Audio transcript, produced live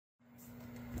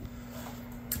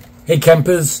Hey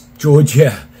campers, George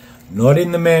here. Not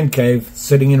in the man cave,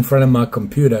 sitting in front of my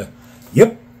computer.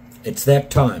 Yep, it's that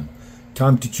time.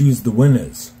 Time to choose the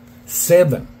winners.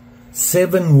 Seven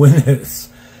winners.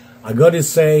 I gotta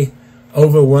say,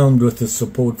 overwhelmed with the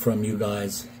support from you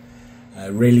guys. I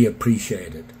really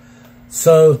appreciate it.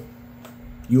 So,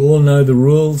 you all know the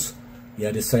rules. You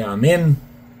had to say I'm in,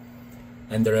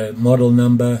 and there are model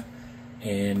number,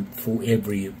 and for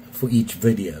each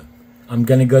video. I'm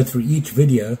gonna go through each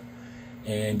video,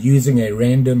 and using a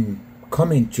random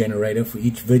comment generator for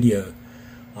each video,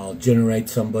 I'll generate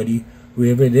somebody.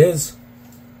 Whoever it is,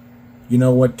 you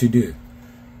know what to do.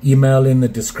 Email in the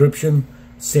description,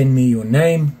 send me your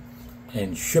name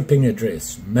and shipping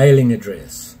address, mailing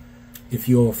address. If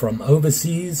you're from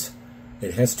overseas,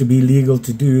 it has to be legal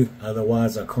to do,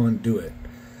 otherwise I can't do it.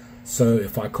 So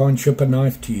if I can't ship a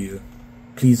knife to you,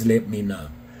 please let me know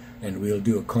and we'll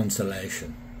do a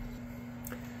consolation.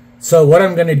 So what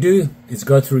I'm going to do is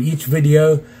go through each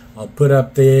video. I'll put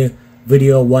up there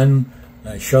video 1,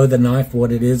 show the knife,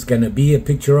 what it is going to be, a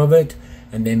picture of it,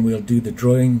 and then we'll do the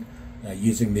drawing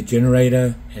using the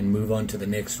generator and move on to the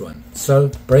next one.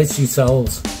 So brace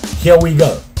yourselves, here we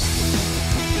go.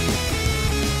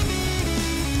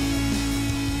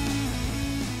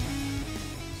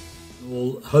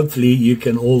 Well, hopefully you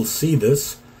can all see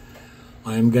this.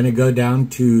 I'm going to go down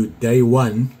to day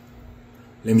 1.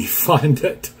 Let me find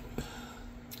it.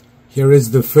 Here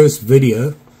is the first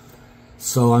video.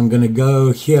 So I'm going to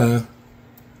go here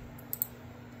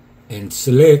and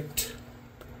select,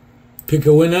 pick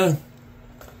a winner.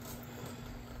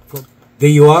 There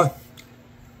you are.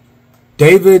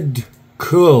 David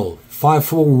Curl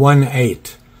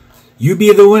 5418. You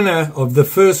be the winner of the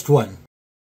first one.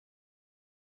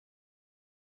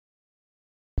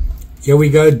 Here we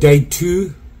go, day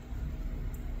 2.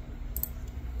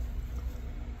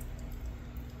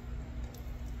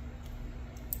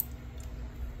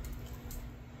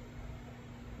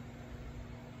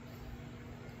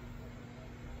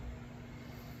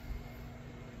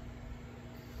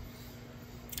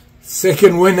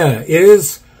 Second winner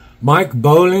is Mike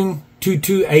Bowling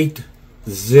 2280.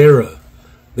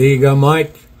 There you go,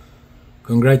 Mike.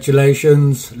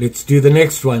 Congratulations. Let's do the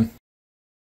next one.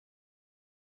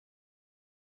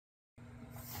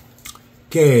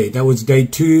 Okay, that was day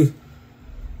 2.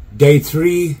 Day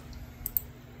 3.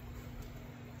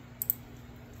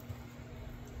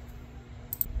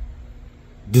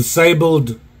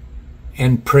 Disabled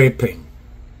and prepping.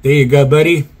 There you go,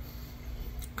 buddy.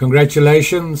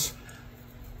 Congratulations.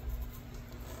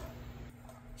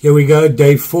 Here we go,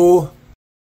 day 4.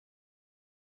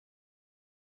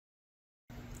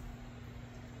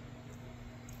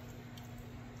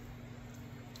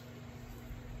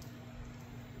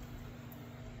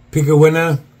 Pick a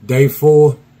winner, day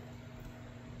 4.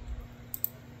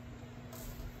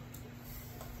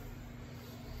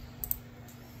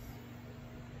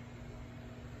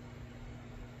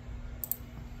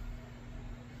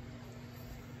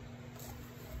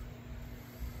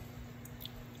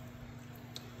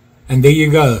 And there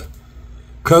you go.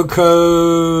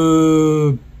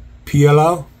 Coco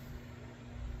PLO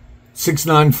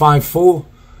 6954.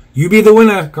 You be the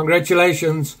winner.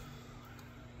 Congratulations.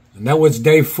 And that was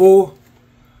day 4.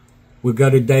 We go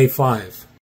to day 5.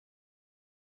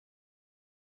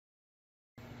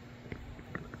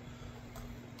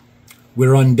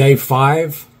 We're on day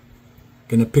 5.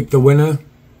 Gonna pick the winner.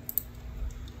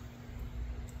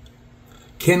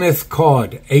 Kenneth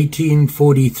Card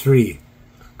 1843.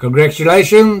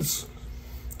 Congratulations.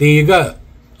 There you go.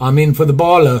 I'm in for the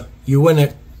baller. You win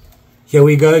it. Here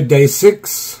we go, day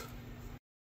 6.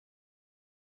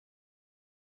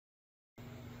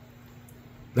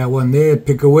 That one there,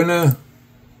 pick a winner.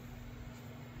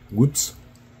 Whoops.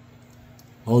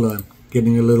 Hold on.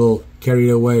 Getting a little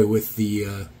carried away with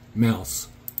the mouse.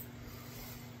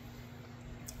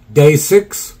 Day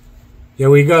 6.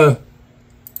 Here we go.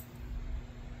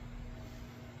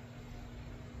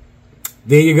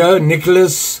 There you go,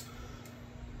 Nicholas.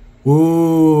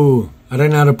 Ooh, I don't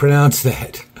know how to pronounce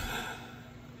that.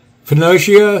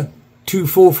 Phenocia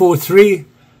 2443.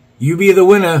 You be the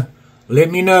winner.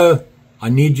 Let me know. I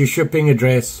need your shipping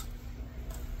address.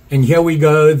 And here we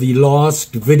go, the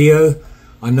last video.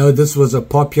 I know this was a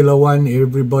popular one.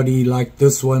 Everybody liked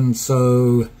this one,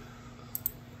 so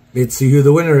let's see who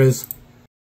the winner is.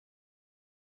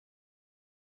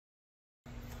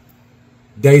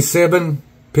 Day 7,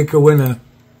 pick a winner.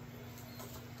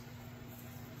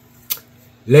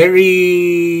 Larry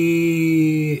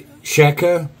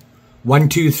Shacker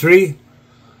 123.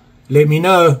 Let me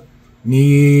know.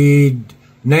 Need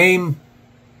name,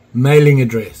 mailing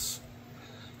address.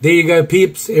 There you go,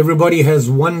 peeps. Everybody has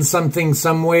won something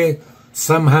somewhere,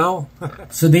 somehow.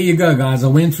 So there you go, guys. I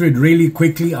went through it really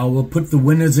quickly. I will put the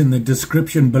winners in the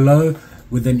description below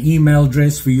with an email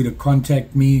address for you to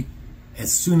contact me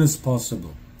as soon as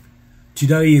possible.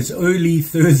 Today is early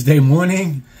Thursday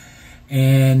morning,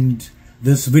 and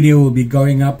this video will be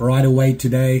going up right away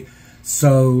today.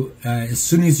 So as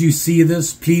soon as you see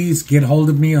this, please get hold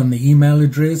of me on the email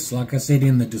address, like I said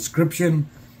in the description.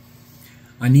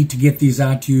 I need to get these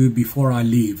out to you before I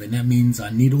leave, and that means I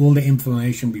need all the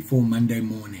information before Monday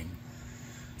morning.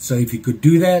 So if you could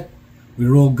do that,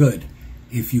 we're all good.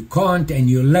 If you can't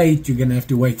and you're late, you're going to have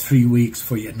to wait 3 weeks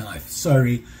for your knife.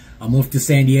 Sorry, I'm off to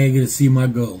San Diego to see my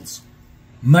girls.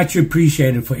 Much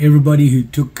appreciated for everybody who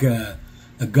took a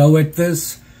go at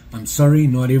this. I'm sorry,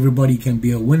 not everybody can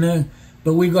be a winner,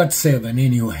 but we got 7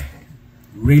 anyway.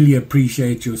 Really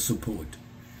appreciate your support,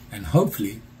 and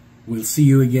hopefully we'll see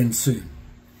you again soon.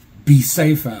 Be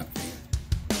safe out there.